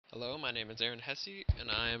Hello, my name is Aaron Hesse,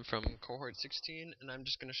 and I am from cohort 16, and I'm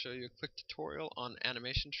just going to show you a quick tutorial on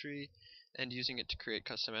AnimTree and using it to create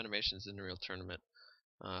custom animations in Unreal Tournament.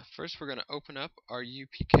 First, we're going to open up our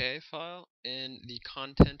UPK file in the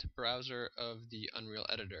content browser of the Unreal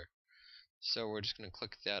Editor. So we're just going to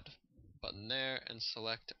click that button there and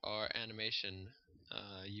select our animation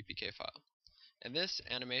UPK file. And this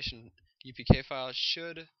animation UPK file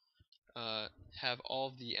should have all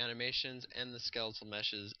of the animations and the skeletal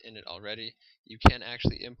meshes in it already. You can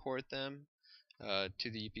actually import them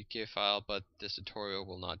to the UPK file, but this tutorial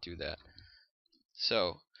will not do that.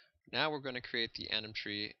 So now we're going to create the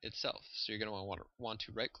AnimTree itself. So you're going to want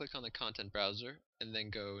to right click on the content browser and then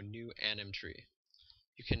go New AnimTree.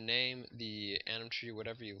 You can name the AnimTree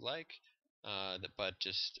whatever you like, but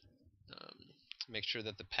just make sure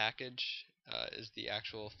that the package is the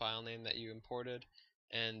actual file name that you imported,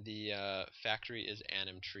 and the factory is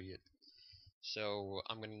AnimTree. So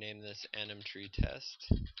I'm going to name this AnimTree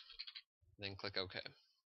test, then click OK.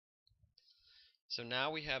 So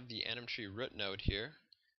now we have the AnimTree root node here,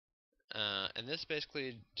 and this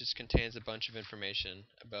basically just contains a bunch of information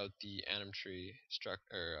about the AnimTree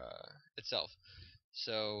structure itself.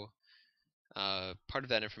 So part of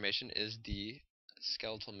that information is the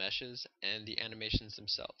skeletal meshes and the animations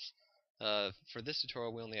themselves. For this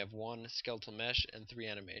tutorial, we only have one skeletal mesh and 3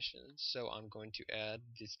 animations, so I'm going to add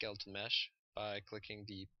the skeletal mesh by clicking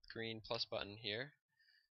the green plus button here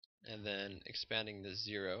and then expanding the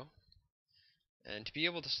 0. And to be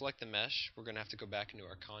able to select the mesh, we're going to have to go back into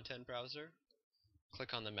our content browser,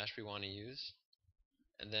 click on the mesh we want to use,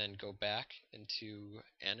 and then go back into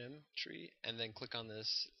AnimTree, and then click on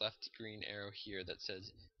this left green arrow here that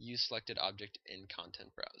says Use Selected Object in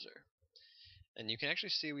Content Browser. And you can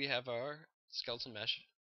actually see we have our skeletal mesh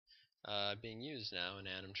being used now in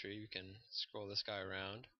AnimTree. You can scroll this guy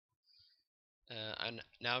around. And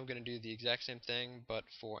now I'm going to do the exact same thing, but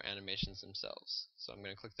for animations themselves. So I'm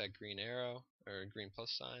going to click that green arrow, or green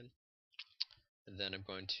plus sign, and then I'm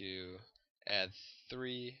going to add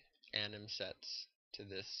 3 anim sets to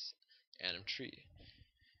this AnimTree,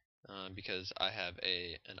 because I have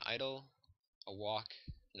an idle, a walk,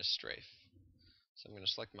 and a strafe. So I'm going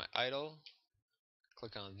to select my idle,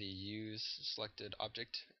 click on the Use Selected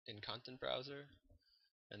Object in Content Browser,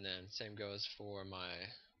 and then same goes for my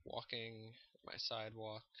walking, my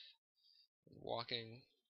sidewalk, walking.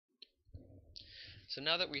 So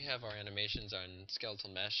now that we have our animations on skeletal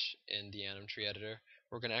mesh in the AnimTree editor,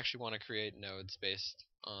 we're going to actually want to create nodes based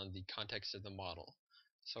on the context of the model.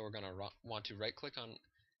 So we're going to want to right click on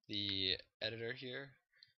the editor here,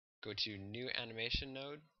 go to New Animation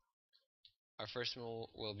Node. Our first one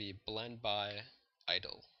will be Blend by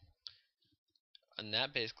Idle. And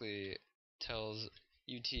that basically tells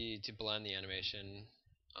UT to blend the animation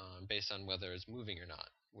based on whether it's moving or not,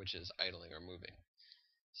 which is idling or moving.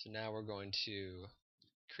 So now we're going to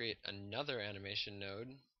create another animation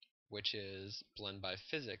node, which is Blend by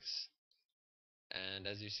Physics. And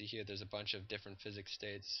as you see here, there's a bunch of different physics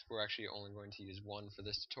states. We're actually only going to use one for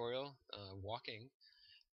this tutorial, walking,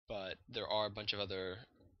 but there are a bunch of other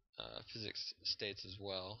physics states as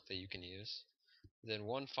well that you can use. Then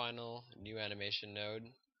one final new animation node,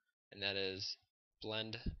 and that is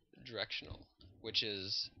Blend Directional, which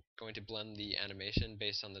is going to blend the animation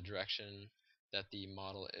based on the direction that the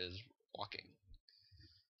model is walking.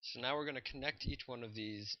 So now we're going to connect each one of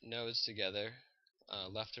these nodes together,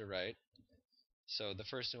 left or right. So the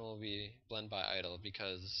first one will be Blend by Idle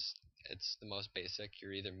because it's the most basic.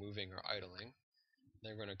 You're either moving or idling.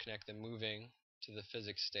 Then we're going to connect the moving to the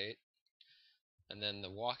physics state, and then the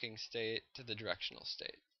walking state to the directional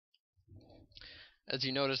state. As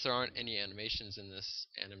you notice, there aren't any animations in this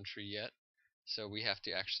AnimTree yet, so we have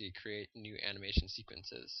to actually create new animation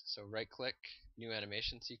sequences. So right click, New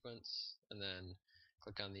Animation Sequence, and then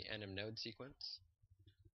click on the Anim Node sequence.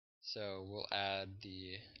 So we'll add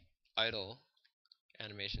the idle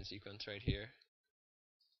animation sequence right here,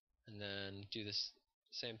 and then do this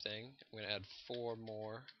same thing. I'm going to add 4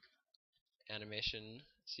 more animation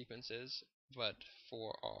sequences, but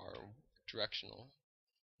for our directional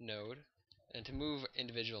node. And to move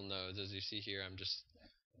individual nodes, as you see here, I'm just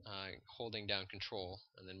holding down Control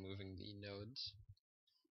and then moving the nodes.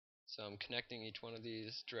 So I'm connecting each one of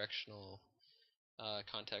these directional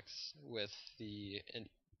contexts with the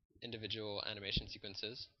individual animation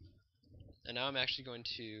sequences. And now I'm actually going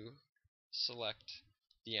to select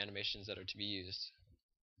the animations that are to be used.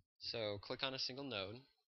 So click on a single node,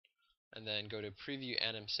 and then go to Preview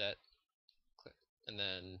Anim Set, and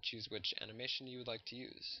then choose which animation you would like to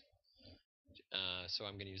use. So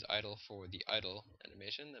I'm going to use idle for the idle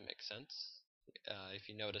animation. That makes sense. If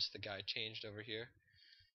you notice, the guy changed over here.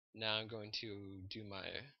 Now I'm going to do my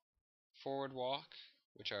forward walk,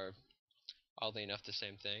 which are oddly enough the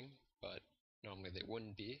same thing, but normally they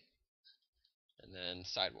wouldn't be, and then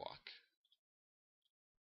sidewalk,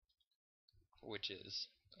 which is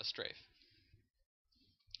a strafe.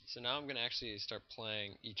 So now I'm going to actually start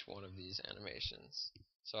playing each one of these animations.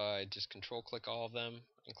 So I just control click all of them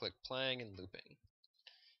and click playing and looping.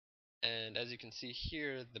 And as you can see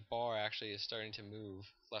here, the bar actually is starting to move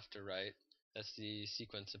left to right. That's the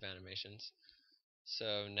sequence of animations.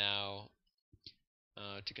 So now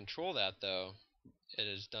to control that though, it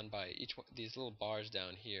is done by each one these little bars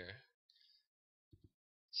down here.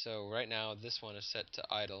 So right now this one is set to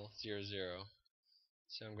idle 0 0.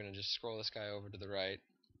 So I'm going to just scroll this guy over to the right,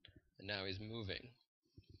 and now he's moving.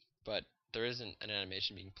 But there isn't an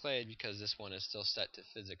animation being played because this one is still set to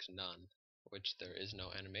physics none, which there is no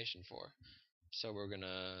animation for. So we're going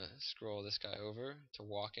to scroll this guy over to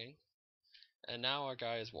walking, and now our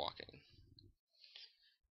guy is walking.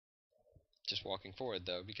 Just walking forward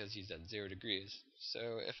though, because he's at 0 degrees.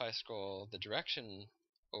 So if I scroll the direction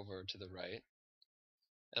over to the right,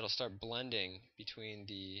 it'll start blending between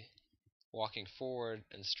the walking forward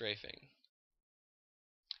and strafing.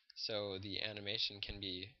 So the animation can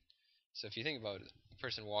be, so if you think about a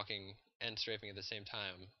person walking and strafing at the same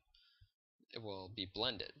time, it will be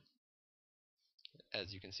blended,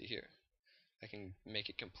 as you can see here. I can make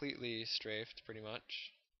it completely strafed pretty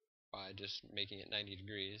much by just making it 90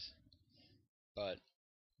 degrees, but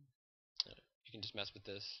you can just mess with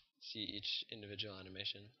this, see each individual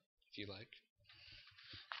animation if you like.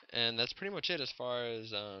 And that's pretty much it as far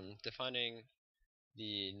as defining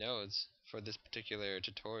the nodes for this particular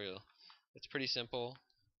tutorial. It's pretty simple.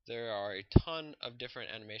 There are a ton of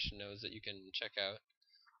different animation nodes that you can check out.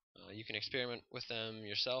 You can experiment with them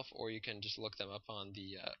yourself, or you can just look them up on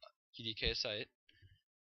the UDK site.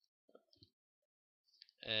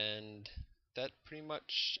 And that pretty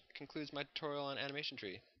much concludes my tutorial on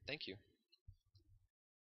AnimTree. Thank you.